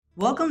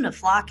Welcome to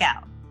Flock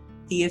Out,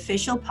 the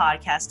official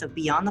podcast of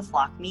Beyond the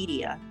Flock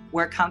Media,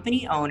 where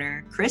company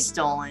owner Chris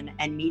Dolan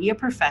and media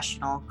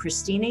professional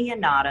Christina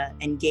Yanata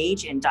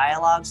engage in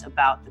dialogues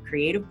about the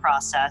creative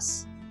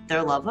process,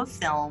 their love of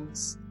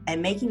films,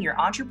 and making your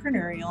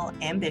entrepreneurial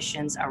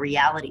ambitions a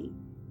reality.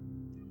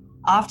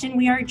 Often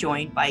we are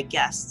joined by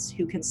guests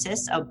who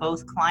consist of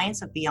both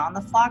clients of Beyond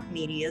the Flock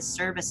Media's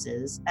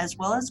services as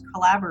well as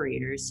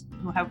collaborators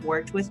who have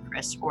worked with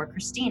Chris or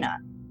Christina.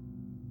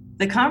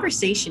 The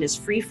conversation is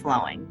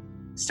free-flowing,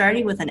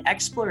 starting with an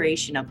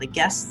exploration of the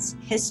guests'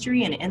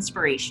 history and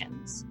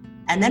inspirations,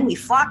 and then we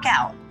flock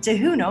out to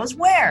who knows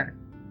where.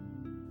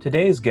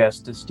 Today's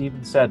guest is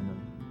Steven Sedman.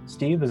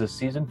 Steve is a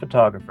seasoned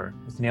photographer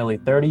with nearly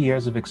 30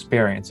 years of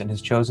experience in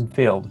his chosen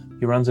field.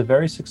 He runs a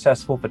very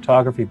successful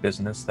photography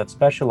business that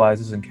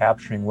specializes in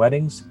capturing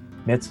weddings,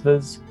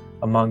 mitzvahs,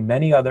 among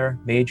many other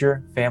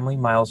major family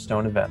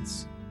milestone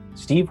events.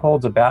 Steve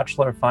holds a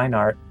Bachelor of Fine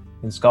Art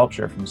in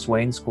Sculpture from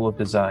Swain School of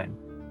Design.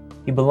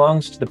 He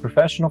belongs to the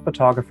Professional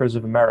Photographers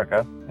of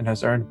America and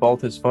has earned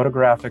both his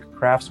photographic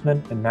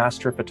craftsman and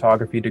master of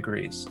photography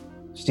degrees.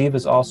 Steve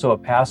is also a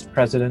past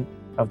president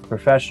of the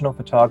Professional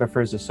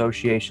Photographers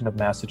Association of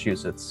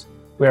Massachusetts.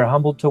 We are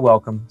humbled to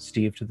welcome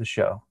Steve to the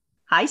show.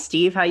 Hi,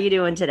 Steve. How you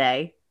doing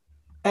today?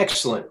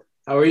 Excellent.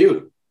 How are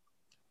you?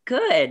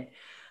 Good.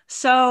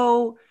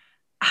 So,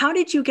 how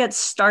did you get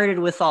started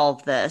with all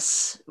of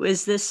this?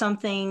 Was this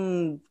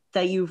something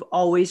that you've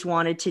always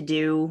wanted to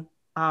do?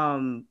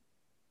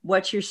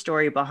 What's your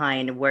story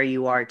behind where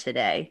you are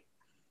today?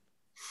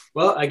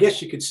 Well, I guess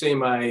you could say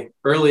my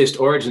earliest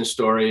origin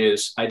story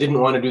is I didn't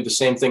want to do the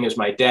same thing as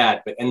my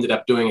dad, but ended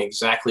up doing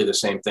exactly the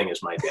same thing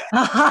as my dad.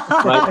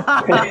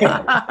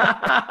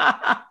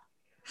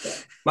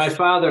 My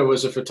father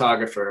was a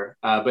photographer,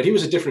 but he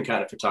was a different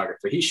kind of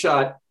photographer. He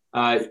shot,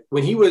 when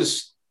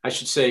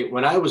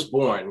I was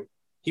born,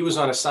 he was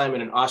on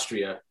assignment in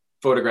Austria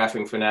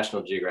photographing for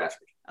National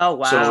Geographic. Oh,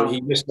 wow. So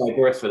he missed my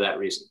birth for that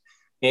reason.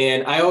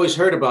 And I always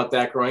heard about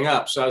that growing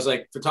up. So I was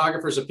like,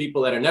 photographers are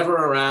people that are never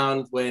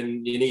around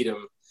when you need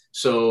them.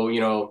 So,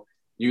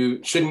 you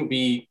shouldn't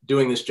be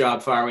doing this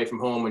job far away from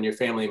home when your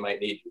family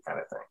might need you, kind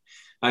of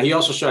thing. He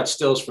also shot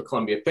stills for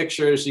Columbia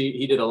Pictures.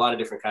 He did a lot of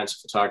different kinds of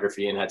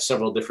photography and had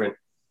several different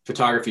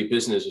photography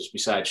businesses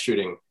besides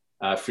shooting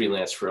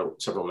freelance for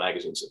several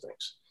magazines and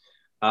things.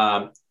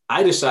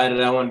 I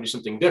decided I wanted to do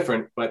something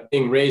different, but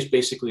being raised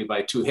basically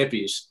by two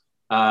hippies,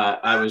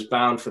 I was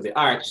bound for the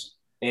arts.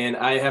 And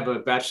I have a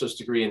bachelor's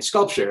degree in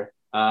sculpture.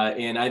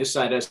 And I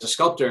decided as a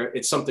sculptor,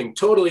 it's something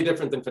totally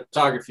different than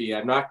photography.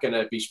 I'm not going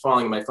to be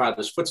following my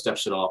father's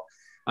footsteps at all.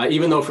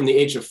 Even though from the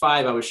age of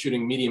 5, I was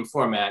shooting medium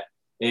format.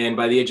 And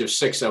by the age of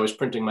 6, I was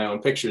printing my own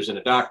pictures in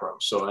a darkroom.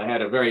 So I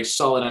had a very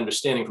solid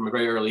understanding from a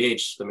very early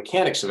age, the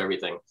mechanics of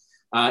everything.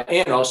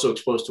 And also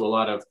exposed to a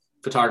lot of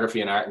photography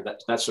and art and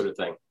that sort of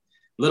thing.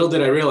 Little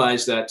did I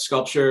realize that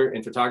sculpture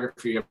and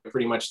photography are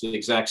pretty much the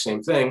exact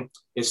same thing.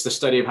 It's the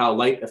study of how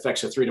light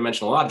affects a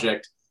three-dimensional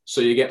object. So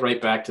you get right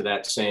back to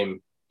that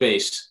same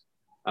base.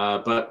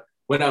 But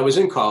when I was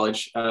in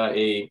college,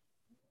 a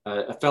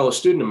fellow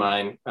student of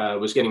mine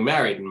was getting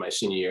married in my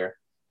senior year.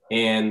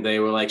 And they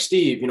were like,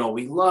 Steve,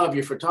 we love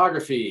your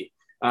photography.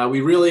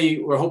 We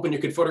really were hoping you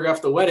could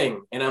photograph the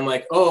wedding. And I'm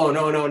like, oh,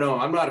 no.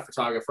 I'm not a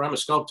photographer. I'm a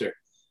sculptor.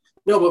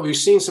 No, but we've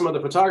seen some of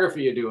the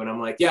photography you do. And I'm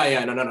like,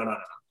 yeah, no.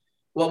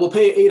 Well, we'll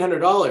pay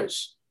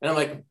 $800. And I'm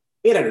like,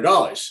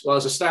 $800? Well,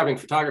 as a starving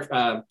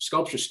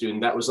sculpture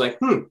student, that was like,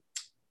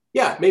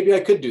 yeah, maybe I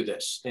could do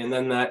this. And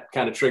then that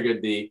kind of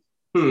triggered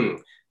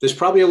there's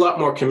probably a lot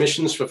more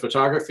commissions for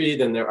photography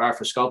than there are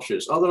for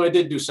sculptures. Although I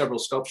did do several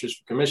sculptures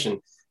for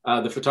commission,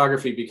 the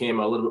photography became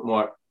a little bit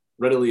more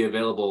readily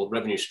available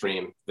revenue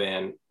stream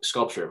than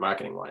sculpture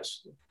marketing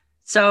wise.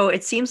 So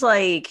it seems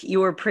like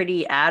you were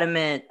pretty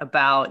adamant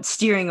about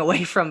steering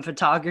away from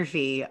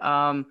photography.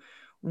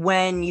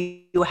 When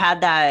you had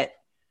that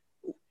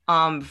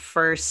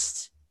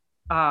first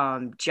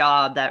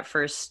job, that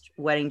first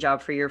wedding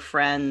job for your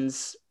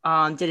friends,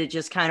 did it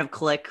just kind of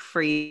click for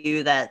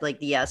you that like,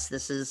 yes,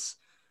 this is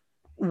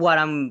what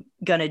I'm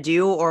gonna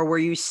do? Or were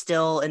you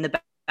still in the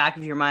back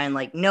of your mind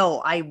like,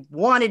 no, I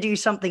want to do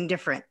something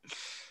different?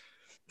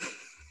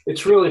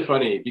 It's really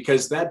funny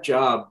because that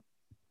job,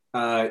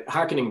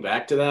 hearkening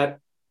back to that,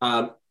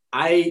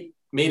 I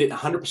made it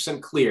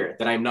 100% clear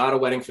that I'm not a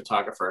wedding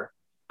photographer.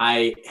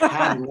 I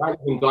had not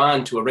even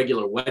gone to a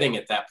regular wedding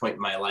at that point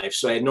in my life,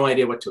 so I had no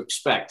idea what to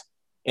expect.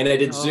 And I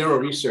did zero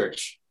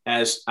research,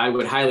 as I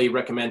would highly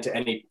recommend to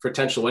any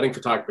potential wedding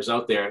photographers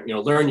out there.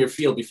 Learn your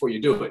field before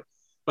you do it.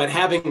 But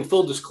having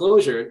full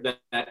disclosure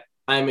that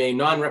I'm a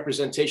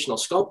non-representational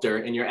sculptor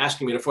and you're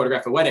asking me to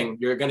photograph a wedding,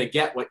 you're going to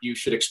get what you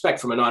should expect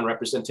from a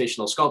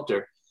non-representational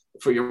sculptor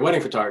for your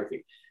wedding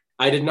photography.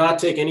 I did not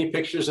take any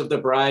pictures of the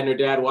bride and her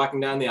dad walking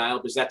down the aisle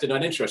because that did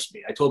not interest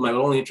me. I told them I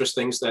would only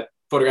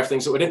photograph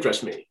things that would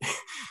interest me.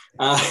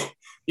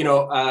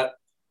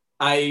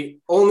 I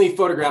only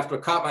photographed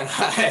what caught my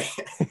eye.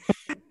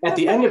 At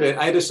the end of it,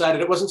 I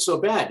decided it wasn't so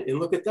bad. And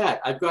look at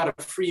that. I've got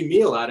a free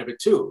meal out of it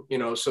too,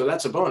 so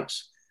that's a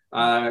bonus.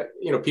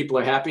 people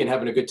are happy and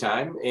having a good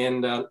time.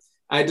 And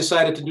I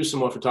decided to do some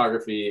more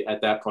photography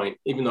at that point,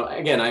 even though,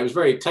 again, I was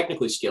very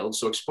technically skilled.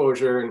 So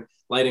exposure and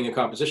lighting and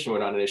composition were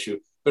not an issue,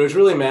 but it was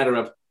really a matter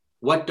of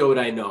what don't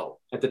I know?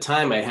 At the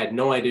time, I had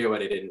no idea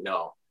what I didn't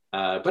know,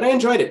 but I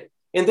enjoyed it.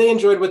 And they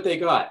enjoyed what they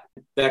got.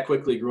 That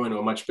quickly grew into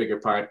a much bigger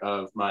part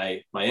of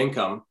my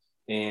income.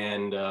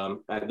 And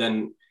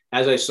then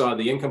as I saw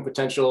the income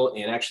potential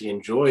and actually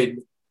enjoyed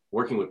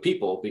working with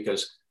people,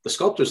 because the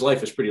sculptor's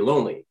life is pretty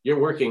lonely. You're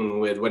working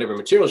with whatever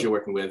materials you're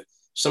working with.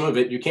 Some of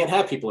it, you can't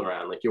have people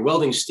around. Like you're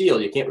welding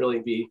steel, you can't really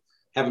be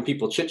having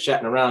people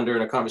chit-chatting around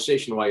during a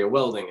conversation while you're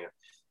welding it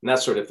and that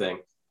sort of thing.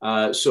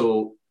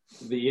 So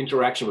the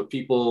interaction with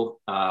people,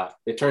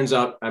 it turns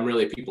out I'm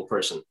really a people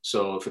person.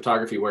 So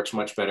photography works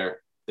much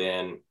better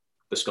than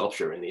the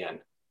sculpture in the end.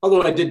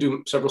 Although I did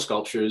do several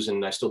sculptures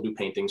and I still do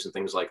paintings and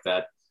things like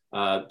that.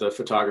 The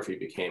photography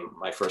became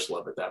my first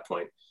love at that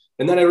point.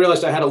 And then I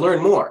realized I had to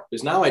learn more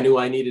because now I knew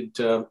I needed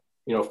to,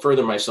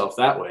 further myself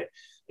that way.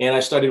 And I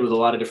studied with a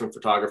lot of different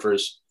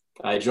photographers.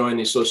 I joined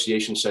the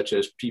associations such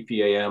as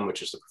PPAM,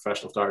 which is the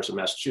Professional Photographers of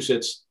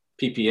Massachusetts,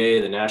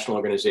 PPA, the national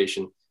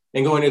organization,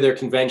 and going to their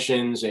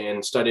conventions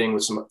and studying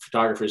with some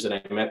photographers that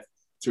I met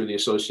through the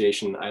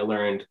association. I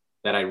learned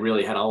that I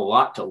really had a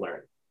lot to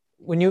learn.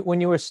 When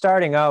you were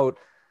starting out,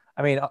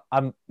 I mean,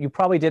 you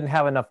probably didn't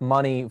have enough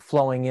money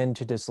flowing in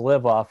to just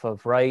live off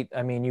of, right?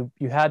 I mean, you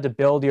had to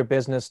build your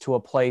business to a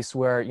place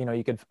where,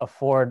 you could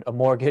afford a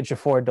mortgage,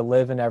 afford to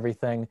live and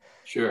everything.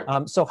 Sure.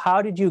 So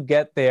how did you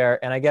get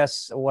there? And I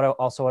guess what I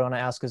want to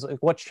ask is,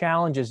 what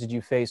challenges did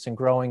you face in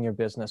growing your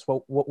business?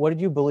 What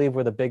did you believe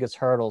were the biggest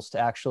hurdles to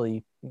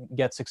actually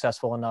get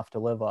successful enough to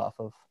live off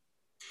of?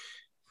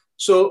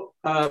 So,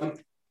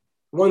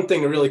 one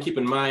thing to really keep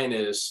in mind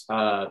is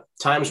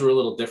times were a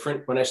little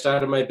different when I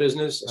started my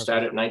business. I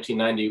started in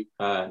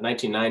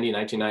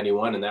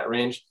 1991, in that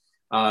range.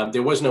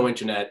 There was no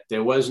internet.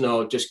 There was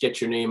no just get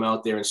your name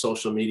out there in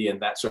social media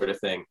and that sort of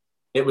thing.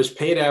 It was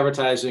paid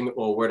advertising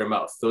or word of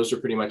mouth. Those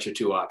are pretty much your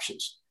two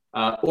options.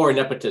 Or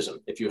nepotism,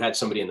 if you had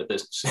somebody in the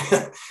business.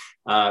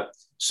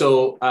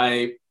 So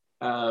I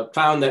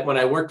found that when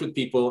I worked with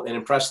people and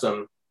impressed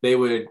them, they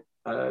would,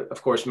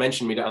 of course,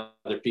 mention me to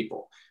other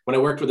people. When I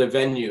worked with a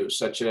venue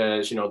such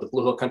as, the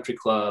Blue Hill Country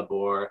Club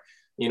or,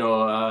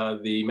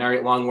 the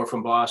Marriott Long Wharf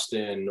from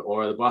Boston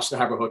or the Boston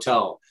Harbor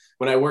Hotel,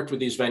 when I worked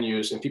with these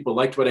venues and people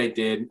liked what I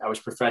did, I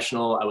was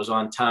professional, I was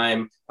on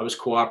time, I was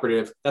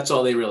cooperative. That's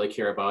all they really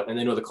care about. And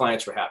they know the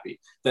clients were happy.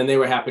 Then they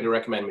were happy to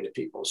recommend me to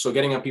people. So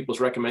getting on people's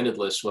recommended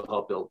lists will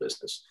help build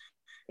business.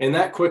 And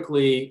that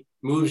quickly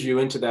moves you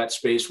into that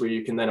space where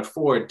you can then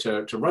afford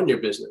to run your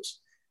business.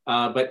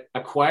 But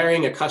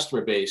acquiring a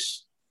customer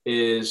base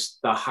is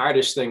the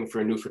hardest thing for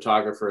a new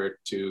photographer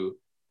to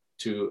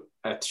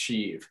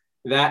achieve.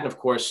 That, and of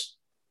course,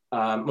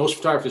 most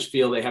photographers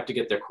feel they have to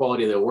get their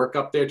quality of their work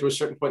up there to a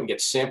certain point and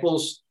get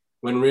samples,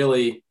 when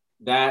really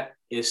that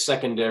is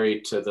secondary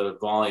to the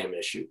volume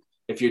issue.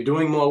 If you're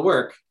doing more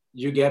work,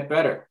 you get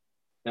better.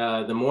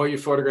 The more you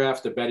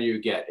photograph, the better you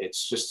get.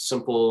 It's just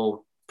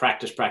simple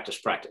practice, practice,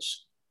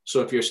 practice.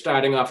 So if you're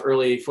starting off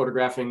early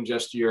photographing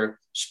just your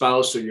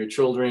spouse or your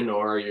children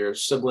or your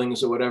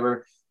siblings or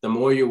whatever, the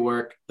more you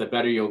work, the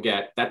better you'll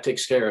get. That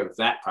takes care of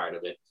that part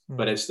of it. Mm-hmm.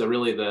 But it's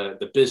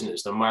the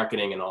business, the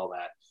marketing and all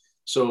that.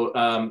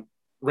 So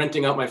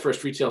renting out my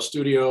first retail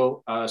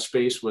studio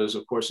space was,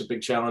 of course, a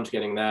big challenge,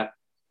 getting that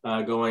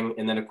going.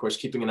 And then, of course,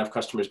 keeping enough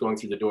customers going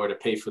through the door to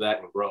pay for that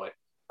and grow it.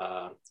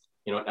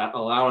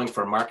 Allowing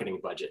for a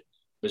marketing budget.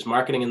 Because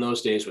marketing in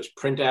those days was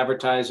print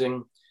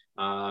advertising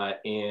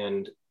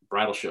and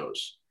bridal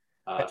shows.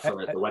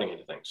 For the wedding end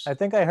of things. I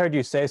think I heard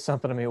you say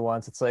something to me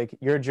once. It's like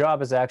your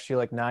job is actually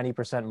like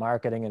 90%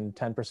 marketing and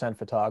 10%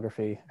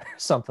 photography, or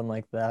something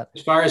like that.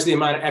 As far as the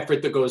amount of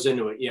effort that goes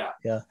into it, yeah.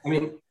 Yeah. I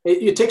mean,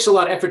 it takes a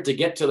lot of effort to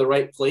get to the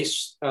right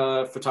place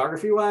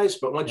photography-wise,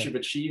 but once you've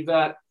achieved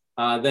that,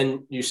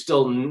 then you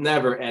still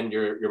never end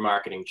your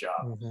marketing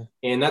job. Mm-hmm.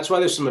 And that's why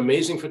there's some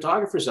amazing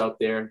photographers out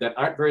there that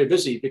aren't very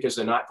busy because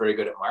they're not very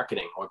good at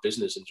marketing or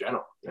business in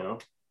general,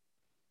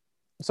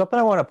 Something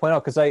I want to point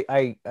out, because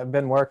I've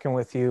been working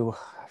with you,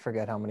 I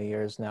forget how many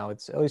years now.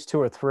 It's at least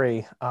 2 or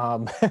 3.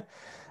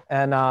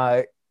 And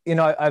I've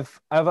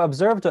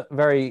observed a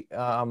very,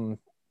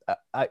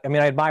 I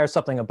admire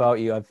something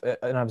about you. I've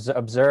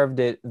observed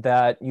it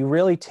that you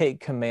really take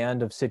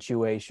command of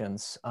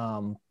situations,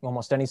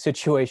 almost any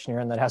situation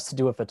you're in that has to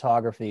do with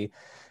photography.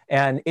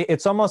 And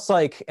it's almost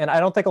like, and I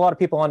don't think a lot of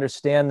people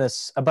understand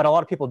this, but a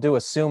lot of people do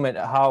assume it,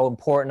 how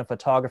important a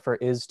photographer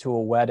is to a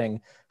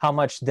wedding, how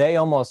much they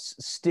almost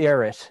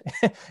steer it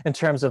in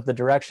terms of the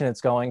direction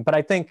it's going. But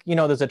I think,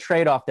 there's a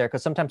trade-off there,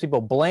 because sometimes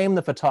people blame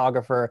the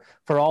photographer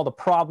for all the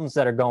problems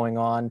that are going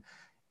on.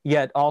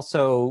 Yet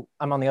also,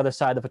 I'm on the other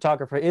side, the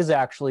photographer is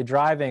actually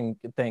driving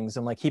things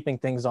and like keeping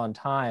things on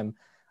time.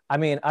 I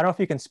mean, I don't know if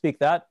you can speak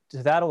to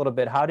that a little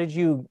bit. How did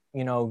you,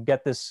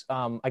 get this,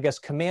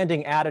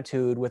 commanding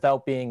attitude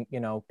without being,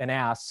 an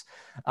ass,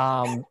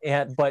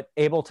 but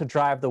able to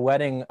drive the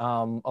wedding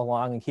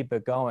along and keep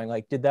it going?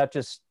 Like, did that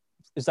just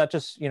is that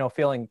just,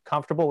 feeling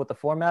comfortable with the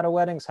format of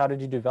weddings? How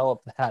did you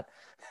develop that?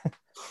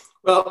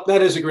 Well,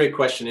 that is a great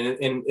question.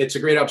 And it's a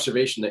great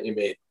observation that you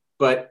made.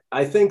 But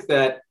I think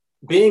that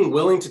being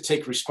willing to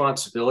take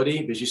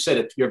responsibility, because you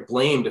said you're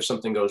blamed if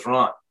something goes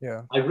wrong.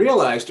 Yeah. I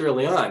realized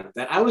early on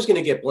that I was going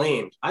to get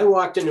blamed. I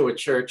walked into a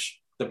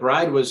church, the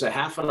bride was a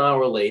half an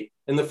hour late.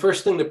 And the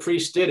first thing the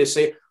priest did is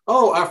say,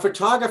 "Oh, our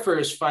photographer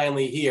is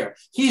finally here.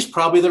 He's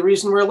probably the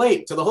reason we're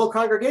late," to the whole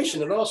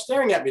congregation, and all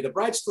staring at me. The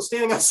bride's still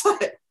standing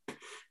outside.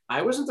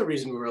 I wasn't the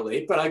reason we were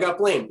late, but I got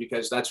blamed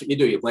because that's what you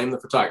do. You blame the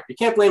photographer. You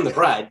can't blame the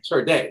bride. It's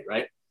her day,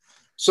 right?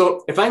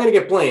 So if I'm going to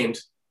get blamed,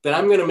 then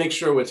I'm going to make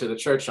sure we're to the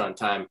church on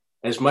time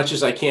as much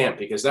as I can,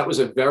 because that was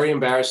a very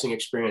embarrassing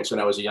experience when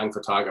I was a young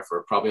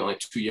photographer, probably only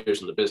 2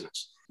 years in the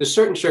business. There's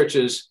certain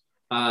churches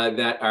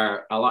that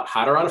are a lot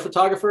hotter on a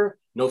photographer.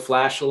 No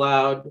flash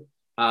allowed.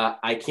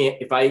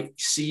 If I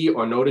see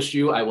or notice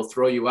you, I will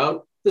throw you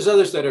out. There's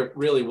others that are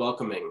really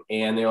welcoming,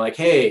 and they're like,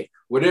 "Hey,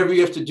 whatever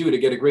you have to do to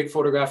get a great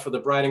photograph for the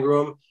bride and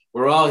groom,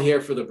 we're all here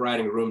for the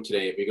bride and groom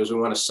today because we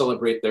want to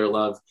celebrate their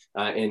love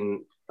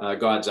in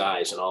God's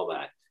eyes," and all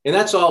that. And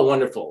that's all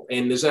wonderful.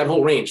 And there's that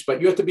whole range, but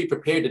you have to be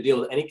prepared to deal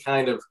with any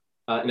kind of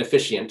an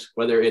officiant,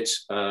 whether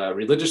it's a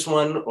religious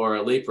one or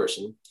a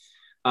layperson.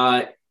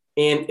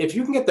 And if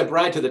you can get the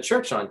bride to the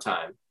church on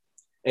time,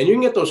 and you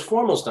can get those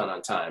formals done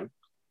on time,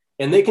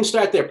 and they can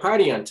start their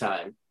party on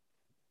time,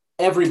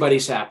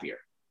 everybody's happier.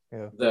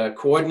 Yeah. The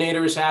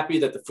coordinator is happy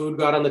that the food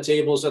got on the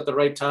tables at the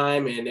right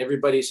time, and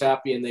everybody's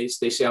happy, and they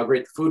say how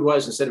great the food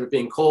was instead of it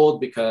being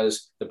cold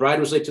because the bride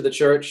was late to the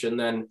church, and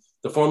then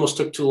the formals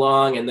took too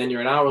long, and then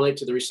you're an hour late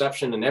to the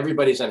reception, and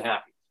everybody's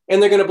unhappy.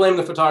 And they're going to blame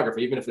the photographer,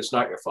 even if it's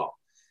not your fault.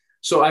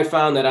 So I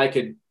found that I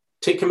could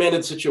take command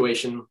of the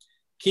situation,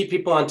 keep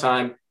people on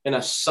time in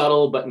a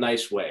subtle but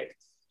nice way.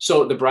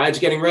 So the bride's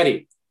getting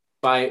ready.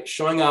 By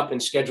showing up and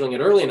scheduling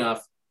it early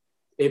enough,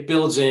 it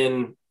builds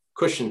in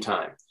cushion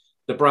time.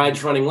 The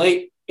bride's running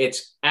late,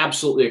 it's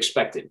absolutely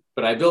expected.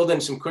 But I build in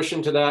some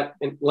cushion to that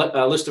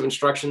list of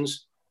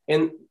instructions.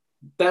 And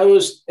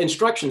those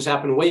instructions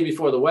happen way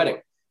before the wedding.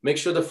 Make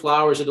sure the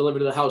flowers are delivered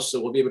to the house so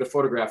we'll be able to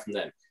photograph them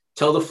then.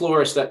 Tell the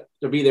florist that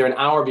they'll be there an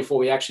hour before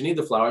we actually need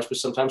the flowers, but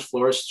sometimes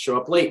florists show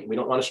up late. We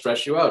don't want to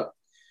stress you out.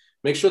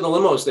 Make sure the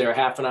limo's there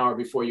half an hour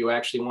before you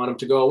actually want them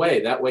to go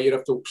away. That way you don't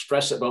have to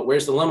stress about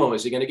where's the limo?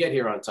 Is he going to get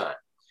here on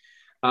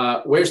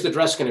time? Where's the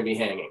dress going to be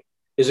hanging?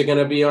 Is it going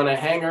to be on a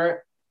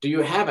hanger? Do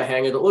you have a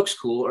hanger that looks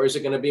cool? Or is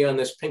it going to be on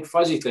this pink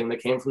fuzzy thing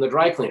that came from the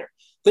dry cleaner?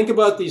 Think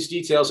about these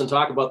details and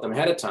talk about them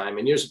ahead of time.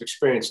 And years of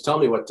experience tell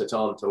me what to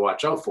tell them to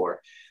watch out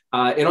for.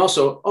 And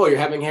also, you're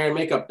having hair and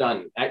makeup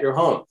done at your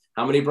home.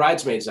 How many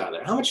bridesmaids are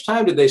there? How much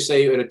time did they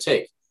say it would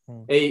take?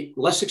 A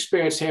less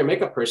experienced hair and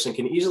makeup person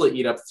can easily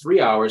eat up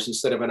 3 hours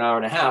instead of an hour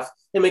and a half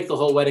and make the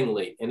whole wedding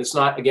late. And it's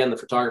not, again, the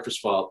photographer's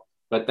fault,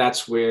 but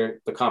that's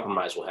where the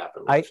compromise will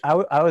happen.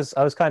 I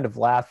was kind of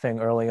laughing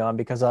early on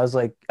because I was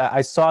like,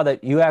 I saw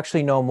that you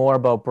actually know more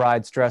about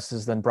brides'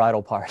 dresses than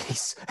bridal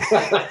parties.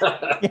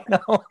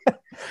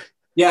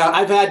 Yeah,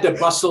 I've had to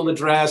bustle the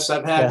dress.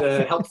 I've had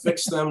to help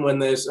fix them when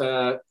there's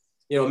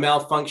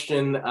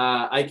malfunction.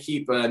 I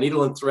keep a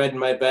needle and thread in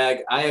my bag.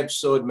 I have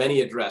sewed many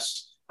a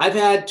dress. I've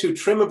had to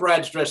trim a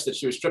bride's dress that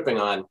she was tripping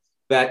on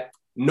that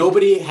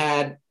nobody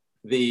had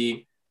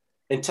the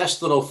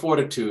intestinal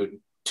fortitude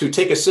to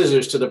take a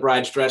scissors to the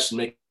bride's dress and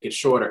make it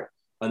shorter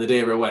on the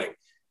day of her wedding.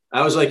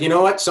 I was like, you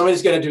know what?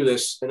 Somebody's got to do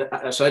this.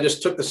 And so I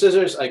just took the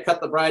scissors. I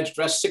cut the bride's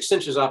dress 6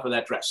 inches off of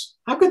that dress.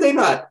 How could they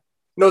not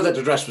know that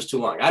the dress was too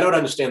long? I don't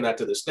understand that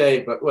to this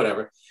day, but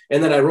whatever.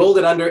 And then I rolled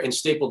it under and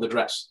stapled the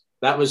dress.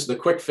 That was the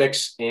quick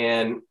fix.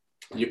 And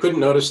you couldn't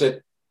notice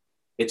it.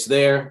 It's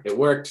there. It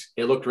worked.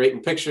 It looked great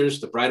in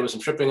pictures. The bride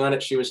wasn't tripping on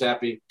it. She was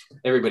happy.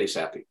 Everybody's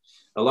happy.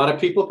 A lot of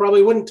people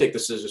probably wouldn't take the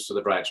scissors to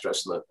the bride's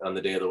dress on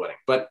the day of the wedding,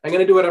 but I'm going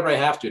to do whatever I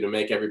have to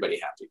make everybody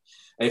happy.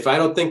 And if I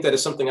don't think that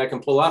is something I can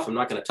pull off, I'm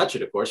not going to touch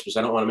it, of course, because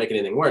I don't want to make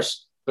anything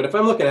worse. But if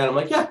I'm looking at it, I'm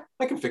like, yeah,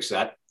 I can fix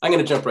that. I'm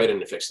going to jump right in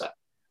to fix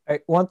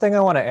that. One thing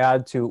I want to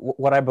add to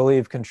what I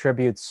believe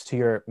contributes to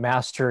your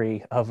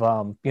mastery of,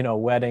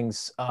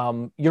 weddings,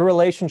 your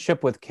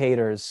relationship with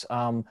caterers.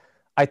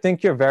 I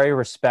think you're very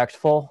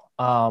respectful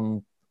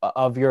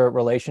of your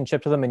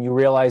relationship to them, and you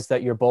realize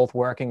that you're both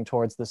working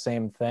towards the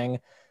same thing.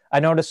 I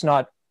noticed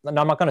I'm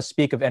not going to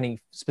speak of any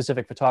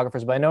specific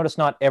photographers, but I noticed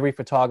not every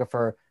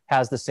photographer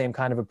has the same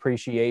kind of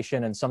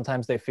appreciation, and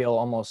sometimes they feel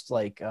almost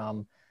like,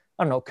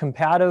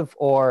 combative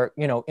or,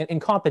 in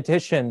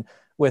competition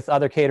with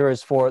other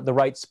caterers for the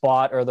right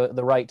spot or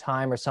the right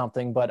time or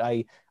something. But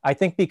I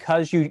think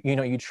because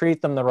you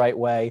treat them the right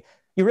way,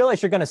 you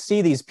realize you're going to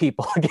see these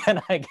people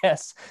again, I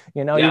guess.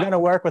 You're going to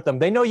work with them.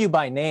 They know you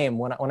by name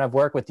when I've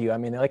worked with you. I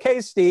mean, they're like,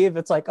 hey, Steve.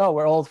 It's like, oh,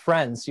 we're old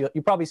friends.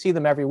 You probably see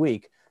them every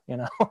week,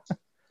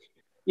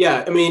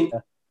 Yeah, I mean,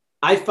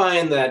 I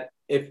find that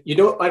if you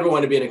don't ever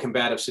want to be in a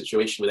combative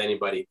situation with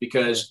anybody,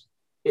 because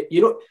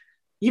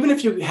even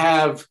if you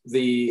have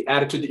the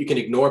attitude that you can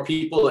ignore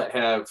people that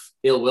have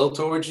ill will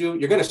towards you,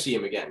 you're going to see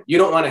them again. You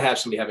don't want to have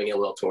somebody having ill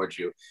will towards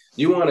you.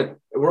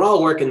 We're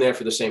all working there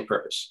for the same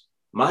purpose.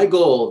 My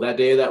goal that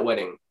day of that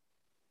wedding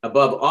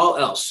above all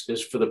else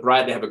is for the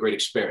bride to have a great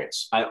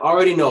experience. I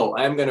already know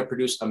I am going to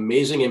produce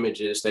amazing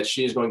images that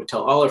she is going to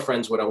tell all her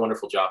friends what a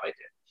wonderful job I did.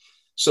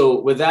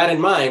 So with that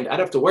in mind, I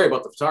don't have to worry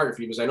about the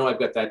photography because I know I've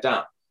got that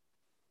down.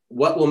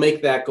 What will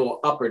make that go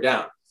up or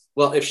down?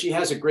 Well, if she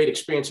has a great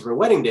experience of her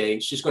wedding day,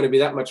 she's going to be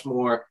that much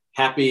more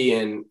happy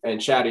and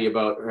chatty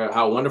about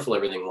how wonderful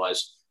everything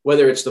was.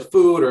 Whether it's the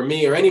food or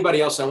me or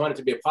anybody else, I want it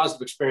to be a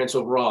positive experience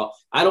overall.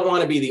 I don't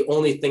want to be the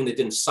only thing that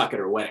didn't suck at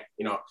her wedding,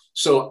 you know?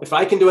 So if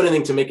I can do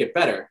anything to make it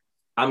better,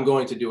 I'm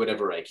going to do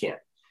whatever I can.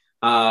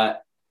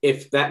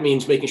 If that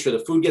means making sure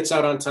the food gets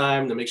out on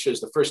time, to make sure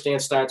the first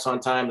dance starts on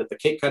time, that the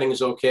cake cutting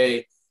is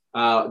okay.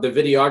 The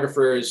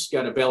videographer's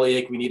got a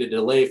bellyache. We need a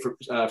delay for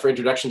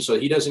introduction so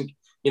he doesn't,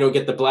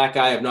 get the black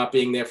eye of not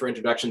being there for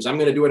introductions. I'm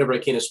going to do whatever I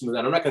can to smooth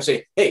that. I'm not going to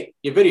say, hey,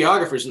 your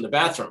videographer's in the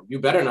bathroom. You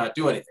better not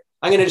do anything.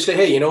 I'm going to just say,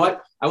 hey, you know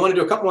what? I want to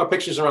do a couple more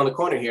pictures around the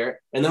corner here,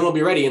 and then we'll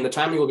be ready, and the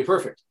timing will be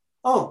perfect.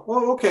 Oh,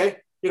 well, okay.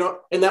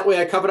 And that way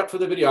I covered up for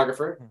the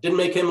videographer, didn't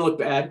make him look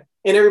bad,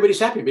 and everybody's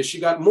happy because she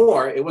got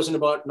more. It wasn't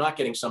about not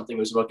getting something. It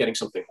was about getting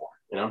something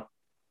more,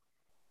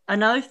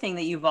 Another thing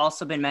that you've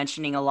also been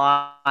mentioning a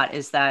lot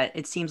is that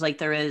it seems like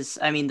there is,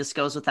 I mean, this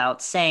goes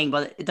without saying,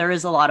 but there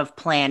is a lot of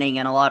planning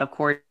and a lot of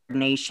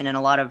coordination and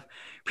a lot of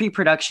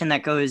pre-production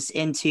that goes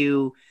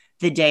into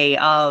the day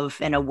of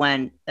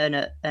an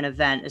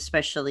event,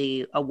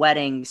 especially a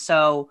wedding.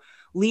 So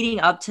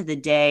leading up to the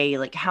day,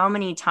 like how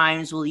many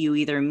times will you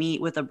either meet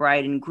with a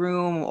bride and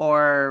groom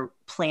or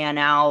plan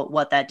out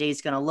what that day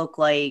is going to look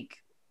like?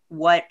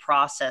 What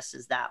process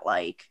is that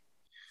like?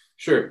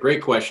 Sure.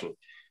 Great question.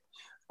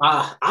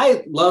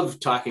 I love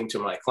talking to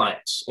my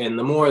clients, and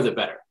the more, the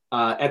better.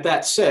 At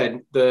that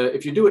said,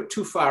 if you do it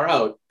too far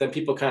out, then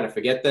people kind of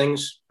forget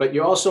things, but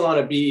you also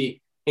want to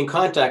be in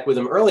contact with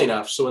them early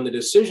enough so when the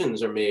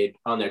decisions are made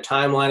on their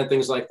timeline and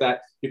things like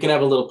that, you can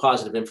have a little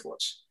positive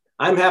influence.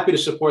 I'm happy to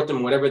support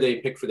them whatever they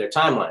pick for their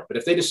timeline, but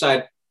if they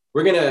decide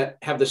we're going to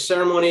have the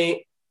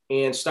ceremony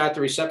and start the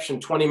reception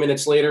 20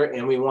 minutes later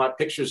and we want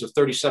pictures of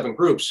 37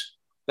 groups,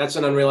 that's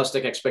an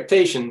unrealistic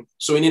expectation.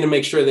 So we need to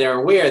make sure they're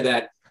aware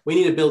that we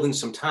need to build in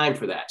some time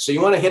for that. So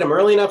you want to hit them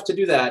early enough to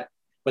do that,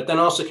 but then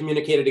also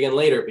communicate it again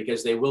later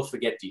because they will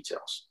forget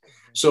details.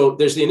 So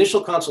there's the initial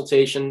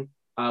consultation,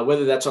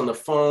 whether that's on the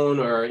phone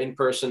or in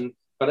person,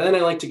 but then I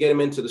like to get them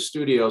into the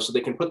studio so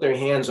they can put their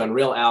hands on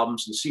real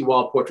albums and see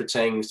wall portraits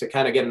hangings to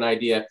kind of get an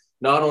idea,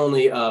 not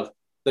only of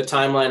the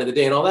timeline of the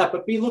day and all that,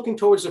 but be looking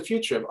towards the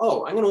future of,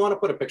 oh, I'm going to want to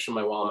put a picture of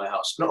my wall in my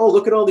house. And, oh,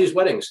 look at all these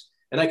weddings.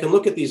 And I can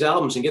look at these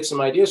albums and get some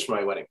ideas for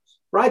my wedding.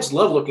 Brides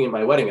love looking at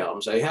my wedding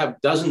albums. I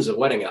have dozens of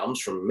wedding albums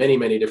from many,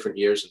 many different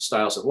years and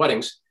styles of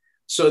weddings.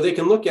 So they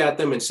can look at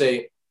them and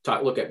say,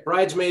 look at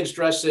bridesmaids'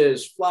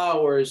 dresses,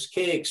 flowers,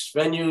 cakes,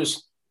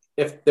 venues.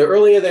 If the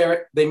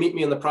earlier they meet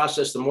me in the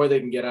process, the more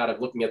they can get out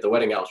of looking at the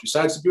wedding albums.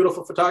 Besides the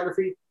beautiful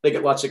photography, they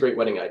get lots of great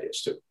wedding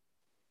ideas too.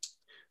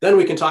 Then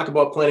we can talk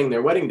about planning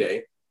their wedding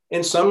day.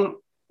 And some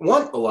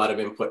want a lot of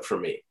input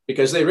from me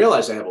because they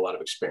realize I have a lot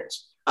of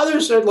experience.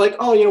 Others are like,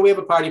 oh, we have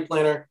a party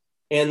planner.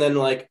 And then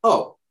like,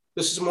 oh,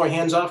 this is a more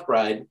hands-off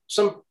bride.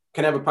 Some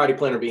can have a party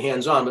planner be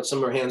hands-on, but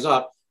some are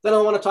hands-off. Then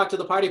I want to talk to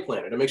the party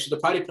planner to make sure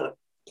the party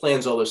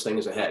plans all those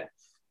things ahead.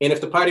 And if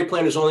the party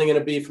planner is only going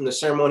to be from the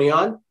ceremony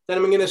on, then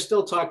I'm going to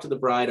still talk to the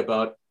bride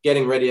about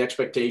getting ready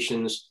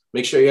expectations.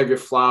 Make sure you have your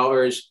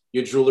flowers,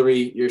 your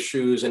jewelry, your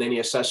shoes, and any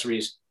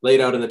accessories laid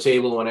out on the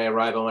table. When I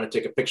arrive, I want to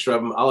take a picture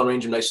of them. I'll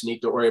arrange them nice and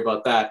neat. Don't worry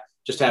about that.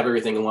 Just have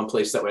everything in one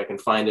place. That way I can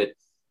find it.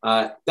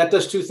 That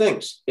does two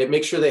things. It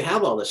makes sure they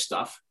have all this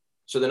stuff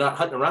so they're not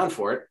hunting around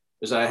for it.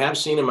 As I have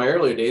seen in my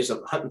earlier days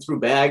of hunting through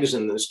bags,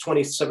 and there's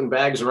 27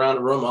 bags around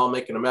the room, all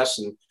making a mess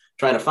and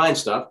trying to find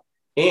stuff.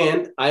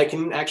 And I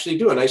can actually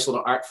do a nice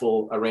little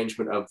artful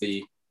arrangement of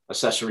the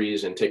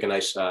accessories and take a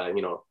nice,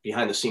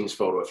 behind the scenes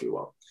photo, if you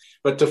will.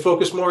 But to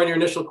focus more on your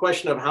initial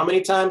question of how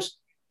many times,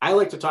 I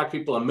like to talk to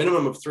people a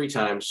minimum of 3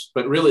 times,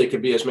 but really it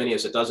could be as many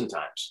as 12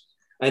 times.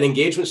 An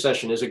engagement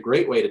session is a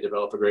great way to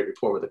develop a great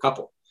rapport with a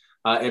couple.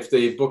 If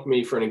they book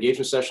me for an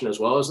engagement session as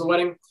well as the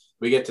wedding,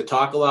 we get to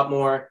talk a lot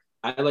more.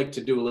 I like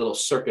to do a little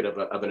circuit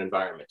of an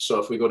environment. So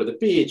if we go to the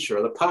beach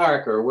or the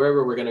park or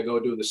wherever we're going to go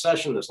do the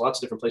session, there's lots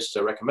of different places I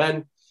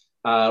recommend.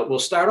 We'll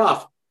start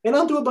off and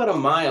I'll do about a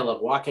mile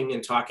of walking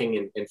and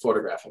talking and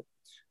photographing.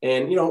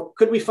 And,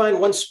 could we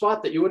find one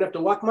spot that you wouldn't have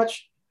to walk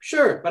much?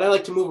 Sure. But I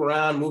like to move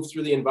around, move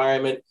through the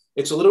environment.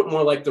 It's a little bit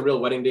more like the real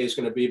wedding day is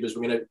going to be because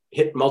we're going to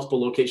hit multiple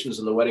locations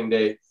in the wedding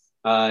day.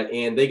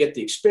 And they get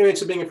the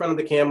experience of being in front of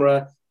the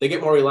camera. They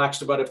get more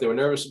relaxed about it if they were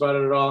nervous about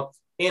it at all.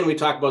 And we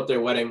talk about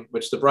their wedding,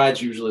 which the brides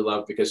usually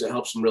love because it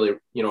helps them really,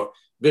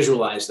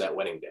 visualize that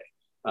wedding day.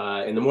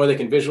 And the more they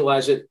can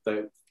visualize it,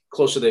 the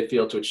closer they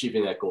feel to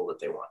achieving that goal that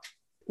they want.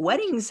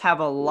 Weddings have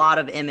a lot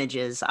of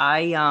images.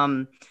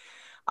 I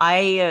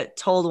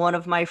told one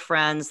of my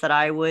friends that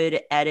I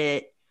would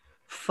edit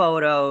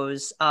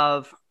photos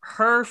of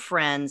her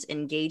friends'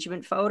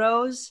 engagement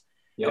photos.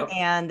 Yep.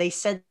 And they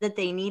said that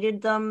they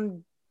needed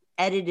them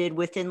edited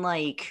within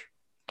like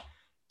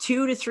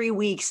 2 to 3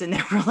 weeks, and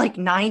there were like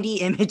 90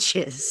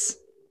 images,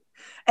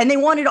 and they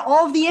wanted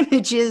all of the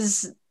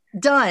images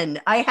done.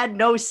 I had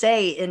no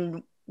say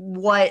in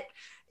what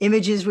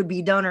images would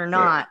be done or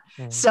not.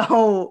 Yeah. Mm-hmm.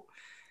 So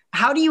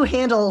how do you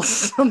handle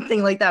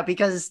something like that?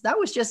 Because that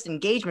was just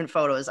engagement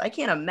photos. I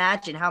can't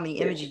imagine how many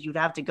images you'd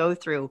have to go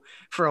through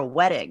for a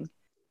wedding.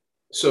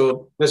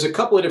 So there's a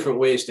couple of different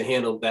ways to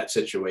handle that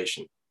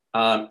situation.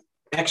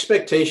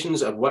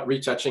 Expectations of what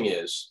retouching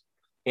is,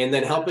 and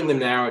then helping them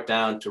narrow it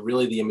down to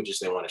really the images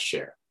they want to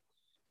share.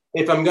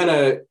 If I'm going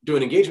to do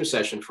an engagement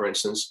session, for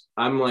instance,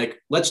 I'm like,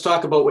 let's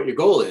talk about what your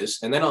goal is,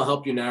 and then I'll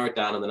help you narrow it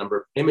down on the number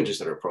of images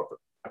that are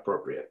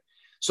appropriate.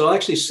 So I'll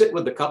actually sit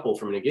with the couple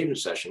from an engagement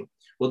session.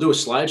 We'll do a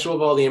slideshow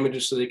of all the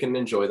images so they can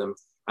enjoy them.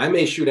 I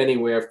may shoot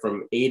anywhere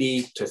from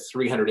 80 to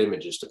 300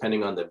 images,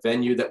 depending on the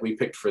venue that we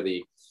picked for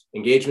the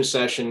engagement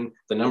session,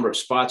 the number of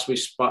spots we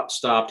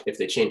stopped, if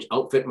they change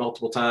outfit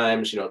multiple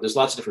times, there's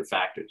lots of different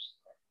factors.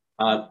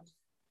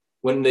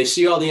 When they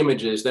see all the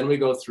images, then we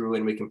go through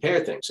and we compare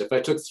things. If I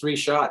took 3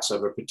 shots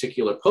of a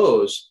particular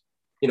pose,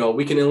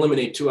 we can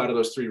eliminate 2 out of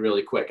those 3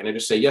 really quick. And I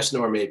just say yes,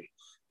 no, or maybe.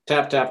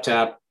 Tap, tap,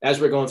 tap. As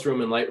we're going through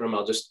them in Lightroom,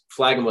 I'll just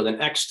flag them with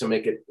an X to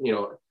make it,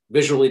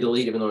 visually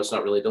delete, even though it's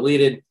not really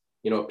deleted.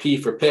 P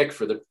for pick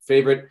for the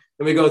favorite.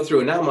 And we go through.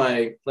 And now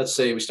let's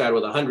say we started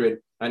with 100.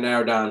 I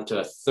narrow down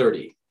to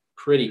 30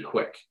 pretty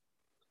quick.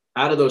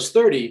 Out of those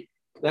 30,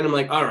 then I'm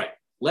like, all right,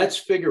 let's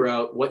figure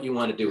out what you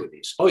want to do with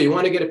these. Oh, you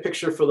want to get a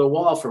picture for the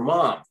wall for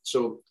mom.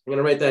 So I'm going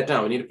to write that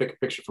down. We need to pick a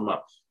picture for mom.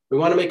 We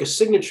want to make a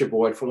signature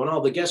board for when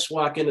all the guests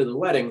walk into the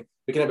wedding.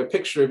 We can have a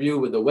picture of you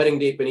with the wedding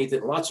date beneath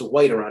it and lots of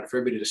white around it for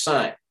everybody to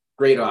sign.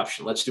 Great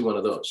option. Let's do one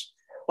of those.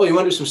 Oh, you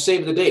want to do some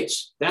save the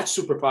dates? That's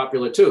super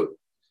popular too.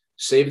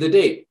 Save the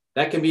date.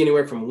 That can be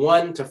anywhere from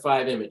 1 to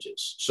 5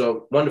 images.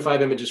 So 1 to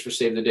 5 images for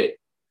save the date.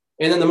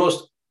 And then the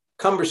most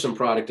cumbersome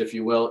product, if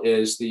you will,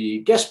 is the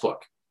guest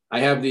book. I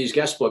have these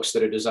guest books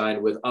that are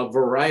designed with a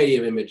variety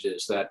of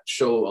images that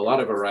show a lot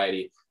of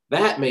variety.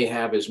 That may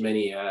have as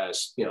many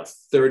as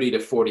 30 to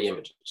 40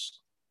 images.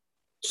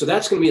 So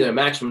that's going to be the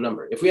maximum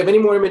number. If we have any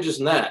more images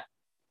than that,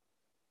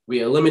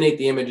 we eliminate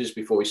the images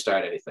before we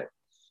start anything.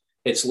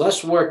 It's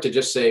less work to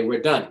just say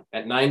we're done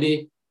at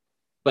 90,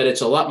 but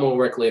it's a lot more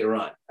work later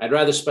on. I'd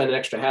rather spend an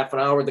extra half an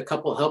hour with the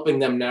couple helping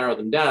them narrow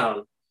them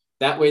down.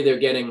 That way they're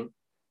getting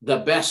the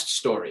best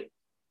story.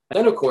 And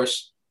then, of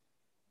course,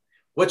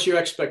 what's your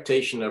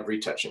expectation of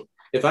retouching?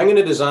 If I'm going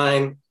to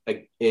design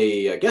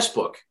a guest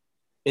book,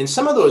 in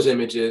some of those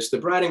images, the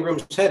bride and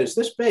groom's head is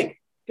this big.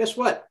 Guess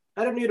what?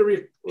 I don't need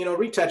to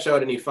retouch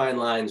out any fine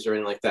lines or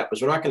anything like that,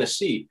 because we're not going to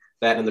see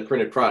that in the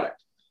printed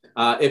product.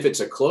 If it's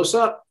a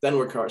close-up, then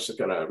we're of course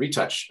going to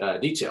retouch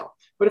detail.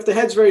 But if the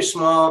head's very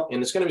small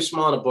and it's going to be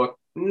small in a book,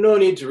 no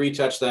need to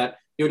retouch that.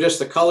 You adjust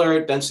the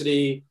color,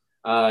 density,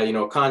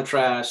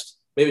 contrast,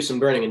 maybe some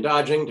burning and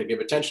dodging to give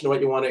attention to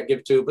what you want to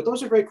give to. But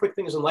those are very quick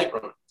things in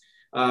Lightroom.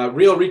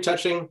 Real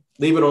retouching,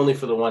 leave it only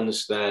for the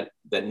ones that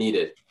need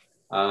it.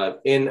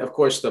 And of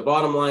course, the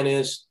bottom line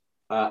is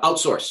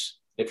outsource.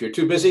 If you're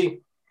too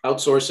busy,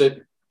 outsource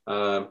it.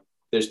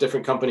 There's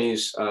different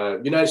companies,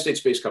 United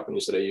States-based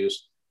companies that I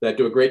use that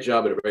do a great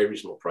job at a very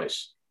reasonable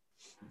price.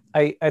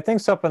 I think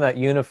something that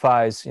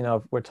unifies,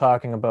 if we're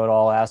talking about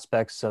all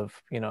aspects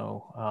of,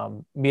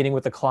 meeting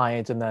with the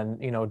client and then,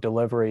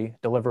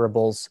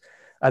 deliverables.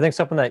 I think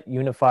something that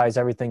unifies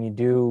everything you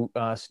do,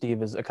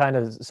 Steve, is a kind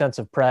of sense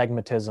of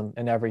pragmatism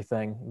in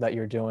everything that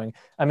you're doing.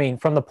 I mean,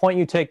 from the point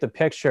you take the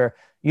picture,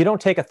 you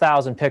don't take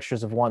 1,000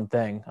 pictures of one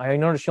thing. I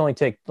noticed you only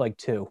take like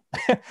 2.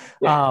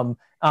 Yeah.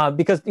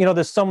 Because,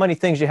 there's so many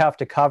things you have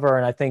to cover.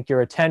 And I think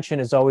your attention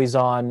is always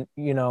on,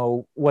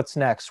 what's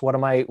next? What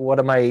am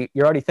I,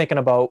 you're already thinking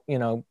about,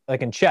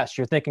 like in chess,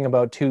 you're thinking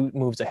about 2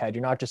 moves ahead.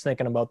 You're not just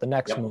thinking about the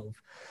next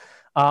move.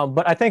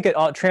 But I think it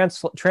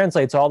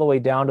translates all the way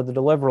down to the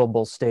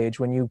deliverable stage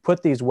when you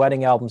put these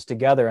wedding albums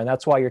together. And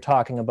that's why you're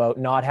talking about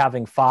not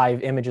having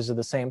 5 images of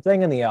the same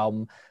thing in the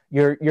album.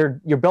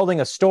 You're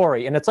building a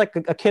story, and it's like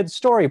a kid's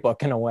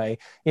storybook in a way.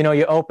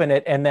 You open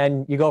it and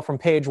then you go from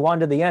page 1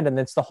 to the end, and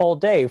it's the whole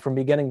day from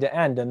beginning to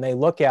end. And they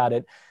look at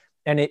it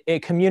and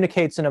it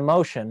communicates an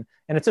emotion.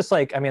 And it's just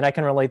like, I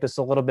can relate this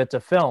a little bit to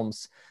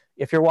films.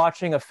 If you're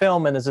watching a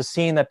film and there's a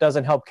scene that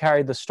doesn't help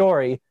carry the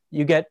story,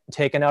 you get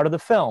taken out of the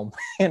film,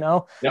 and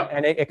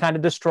it kind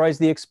of destroys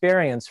the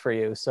experience for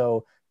you.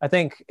 So I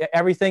think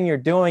everything you're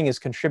doing is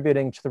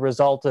contributing to the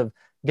result of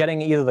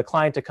getting either the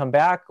client to come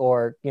back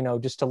or,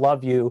 just to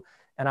love you.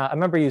 And I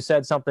remember you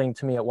said something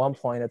to me at one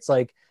point. It's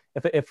like,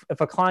 if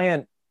a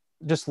client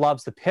just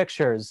loves the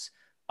pictures,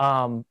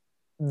 they're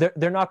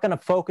not going to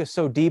focus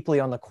so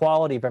deeply on the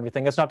quality of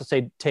everything. It's not to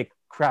say take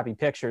crappy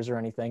pictures or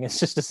anything. It's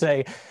just to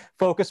say,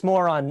 focus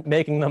more on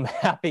making them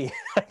happy,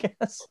 I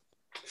guess.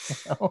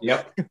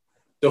 Yep.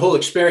 The whole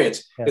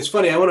experience. Yeah. It's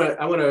funny. I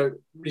want to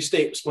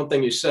restate one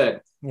thing you said.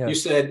 Yeah. You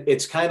said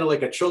it's kind of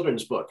like a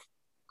children's book.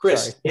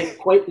 Chris, it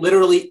quite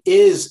literally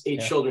is a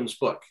children's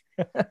book.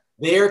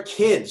 Their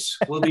kids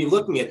will be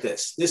looking at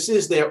this. This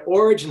is their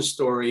origin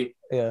story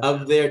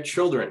of their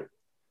children.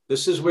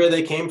 This is where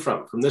they came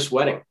from this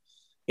wedding.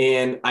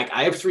 And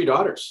I have 3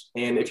 daughters.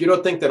 And if you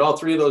don't think that all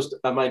 3 of those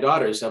my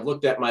daughters have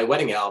looked at my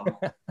wedding album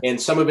and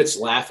some of it's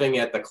laughing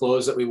at the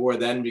clothes that we wore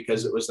then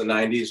because it was the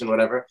 90s and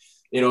whatever,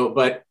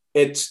 but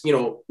it's,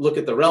 look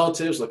at the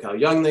relatives, look how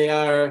young they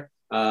are,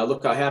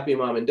 look how happy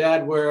mom and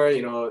dad were,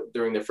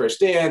 during their first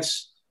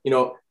dance.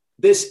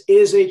 This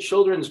is a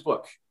children's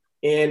book.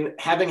 And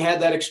having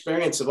had that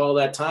experience of all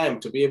that time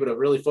to be able to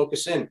really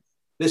focus in,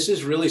 this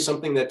is really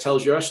something that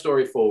tells your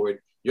story forward.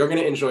 You're going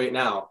to enjoy it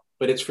now,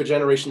 but it's for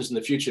generations in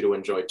the future to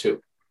enjoy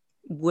too.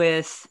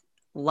 With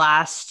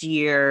last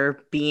year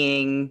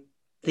being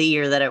the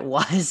year that it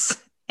was,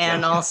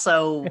 and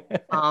also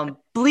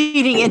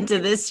bleeding into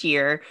this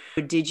year,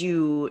 did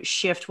you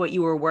shift what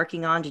you were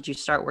working on? Did you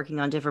start working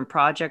on different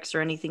projects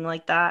or anything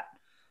like that?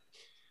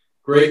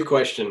 Great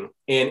question.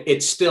 And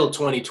it's still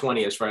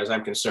 2020 as far as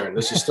I'm concerned.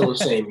 This is still the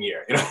same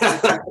year.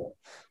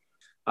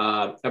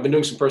 I've been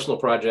doing some personal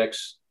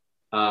projects.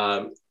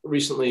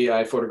 Recently,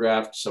 I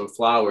photographed some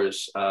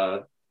flowers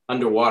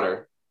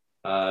underwater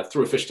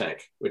through a fish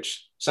tank,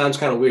 which sounds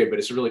kind of weird, but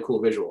it's a really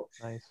cool visual.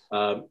 Nice.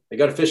 I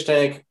got a fish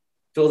tank,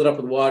 filled it up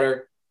with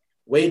water,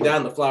 weighed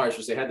down the flowers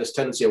because they had this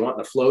tendency of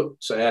wanting to float.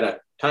 So I had to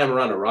tie them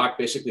around a rock,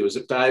 basically with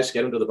zip ties,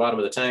 get them to the bottom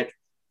of the tank.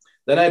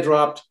 Then I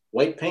dropped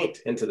white paint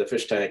into the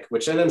fish tank,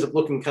 which then ends up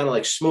looking kind of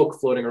like smoke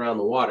floating around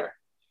the water,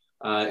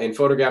 and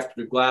photographed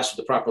through glass with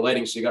the proper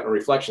lighting so you got no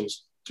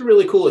reflections. It's a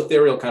really cool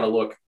ethereal kind of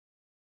look.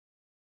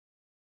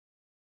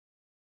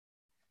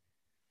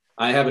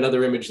 I have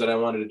another image that I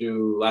wanted to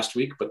do last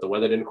week, but the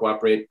weather didn't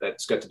cooperate.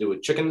 That's got to do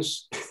with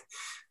chickens.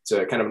 It's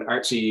a kind of an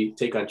artsy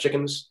take on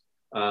chickens.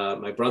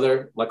 My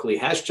brother luckily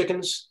has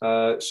chickens,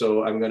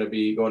 so I'm going to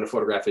be going to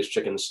photograph his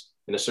chickens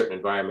in a certain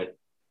environment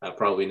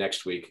probably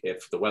next week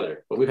if the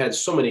weather. But we've had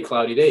so many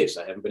cloudy days.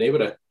 I haven't been able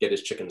to get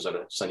his chickens on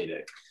a sunny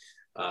day.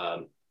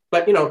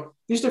 But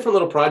these different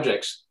little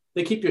projects,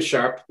 they keep you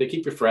sharp. They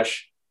keep you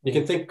fresh. You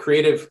can think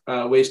creative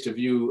ways to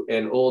view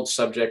an old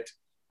subject.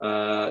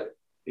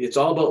 It's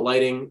all about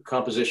lighting,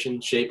 composition,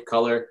 shape,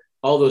 color.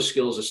 All those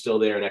skills are still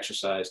there and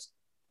exercised.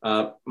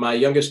 My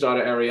youngest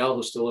daughter, Ariel,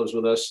 who still lives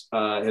with us,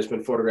 has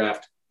been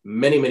photographed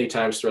many, many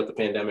times throughout the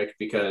pandemic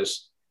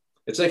because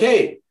it's like,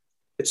 hey,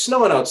 it's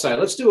snowing outside.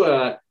 Let's do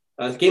a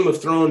Game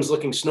of Thrones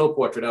looking snow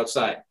portrait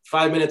outside.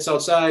 5 minutes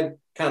outside,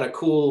 kind of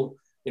cool,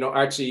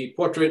 artsy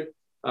portrait.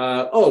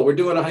 We're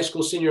doing a high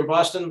school senior in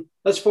Boston.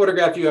 Let's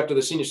photograph you after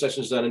the senior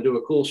session's done and do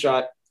a cool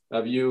shot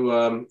of you,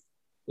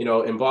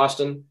 in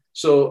Boston.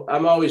 So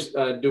I'm always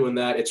doing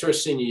that. It's her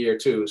senior year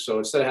too. So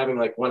instead of having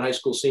like one high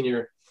school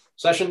senior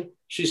session,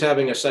 she's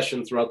having a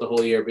session throughout the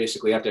whole year,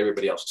 basically after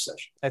everybody else's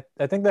session.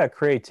 I think that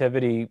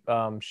creativity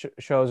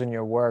shows in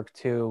your work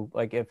too.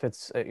 Like if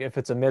it's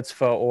a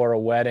mitzvah or a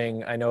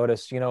wedding, I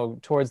noticed,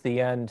 towards the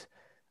end,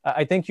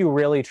 I think you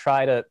really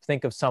try to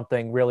think of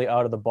something really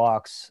out of the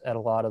box at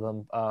a lot of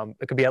them.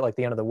 It could be at like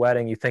the end of the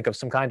wedding, you think of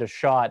some kind of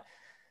shot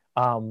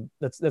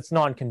that's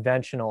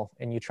non-conventional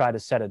and you try to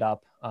set it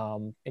up.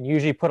 And you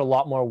usually put a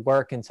lot more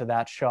work into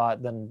that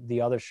shot than the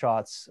other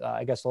shots.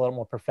 I guess a little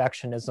more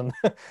perfectionism,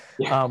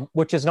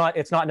 which is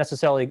it's not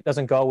necessarily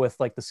doesn't go with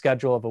like the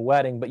schedule of a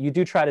wedding, but you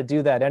do try to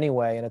do that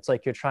anyway. And it's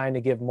like you're trying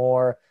to give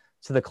more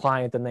to the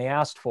client than they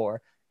asked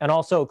for, and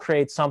also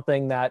create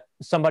something that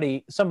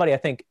somebody I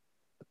think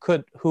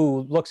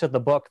who looks at the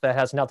book that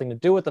has nothing to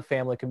do with the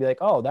family could be like,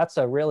 oh, that's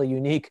a really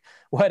unique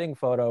wedding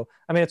photo.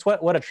 I mean, it's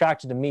what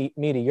attracted me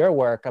to your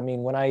work. I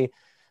mean, when I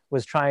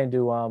was trying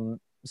to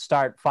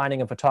start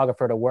finding a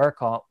photographer to work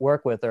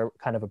with or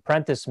kind of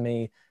apprentice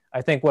me,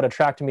 I think what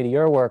attracted me to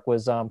your work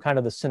was kind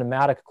of the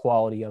cinematic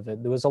quality of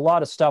it. There was a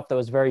lot of stuff that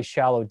was very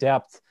shallow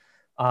depth,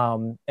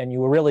 and you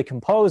were really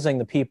composing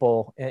the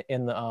people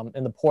in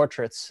the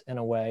portraits in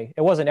a way.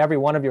 It wasn't every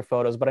one of your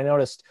photos, but I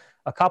noticed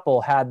a couple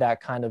had that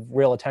kind of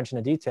real attention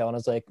to detail, and I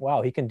was like,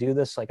 wow, he can do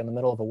this like in the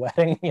middle of a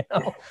wedding,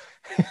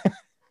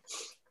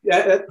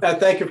 Yeah,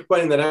 thank you for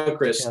pointing that out,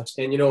 Chris.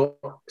 Yeah. And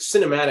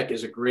cinematic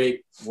is a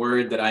great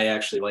word that I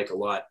actually like a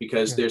lot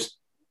because there's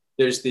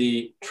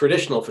the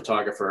traditional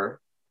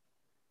photographer,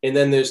 and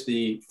then there's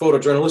the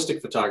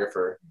photojournalistic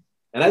photographer,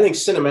 and I think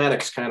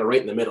cinematic's kind of right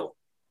in the middle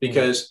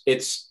because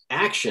it's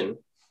action,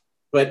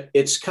 but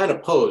it's kind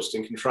of posed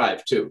and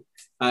contrived too.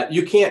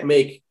 You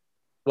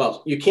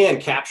can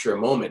capture a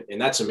moment,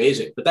 and that's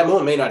amazing, but that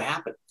moment may not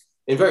happen.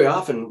 And very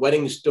often,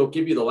 weddings don't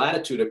give you the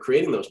latitude of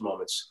creating those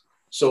moments.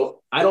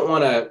 So I don't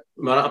want to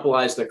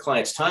monopolize the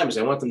client's time because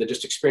I want them to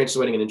just experience the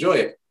wedding and enjoy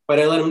it. But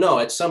I let them know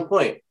at some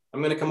point,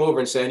 I'm going to come over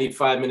and say, I need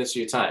 5 minutes of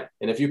your time.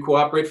 And if you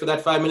cooperate for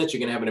that 5 minutes, you're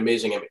going to have an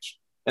amazing image.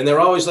 And they're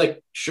always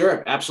like,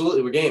 sure,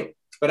 absolutely, we're game.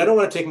 But I don't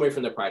want to take them away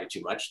from their party too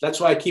much. That's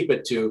why I keep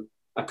it to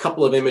a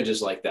couple of images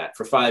like that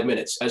for 5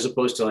 minutes, as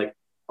opposed to like,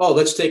 oh,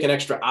 let's take an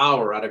extra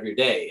hour out of your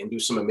day and do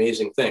some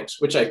amazing things,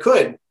 which I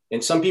could.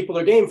 And some people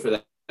are game for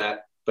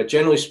that. But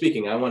generally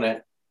speaking, I want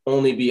to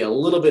only be a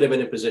little bit of an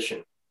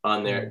imposition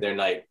on their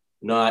night,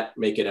 not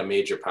make it a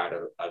major part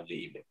of the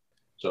evening.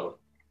 So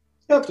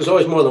there's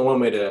always more than one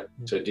way to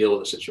deal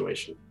with a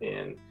situation.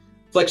 And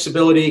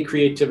flexibility,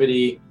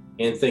 creativity,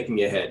 and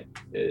thinking ahead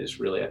is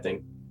really, I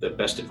think, the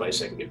best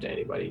advice I can give to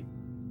anybody.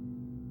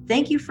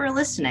 Thank you for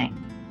listening.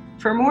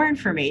 For more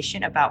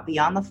information about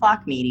Beyond the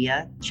Flock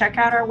Media, check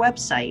out our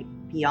website,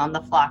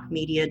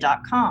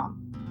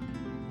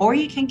 beyondtheflockmedia.com. Or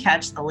you can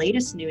catch the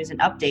latest news and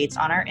updates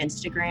on our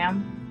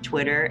Instagram,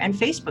 Twitter, and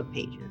Facebook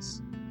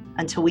pages.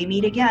 Until we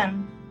meet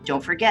again,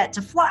 don't forget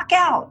to flock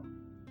out!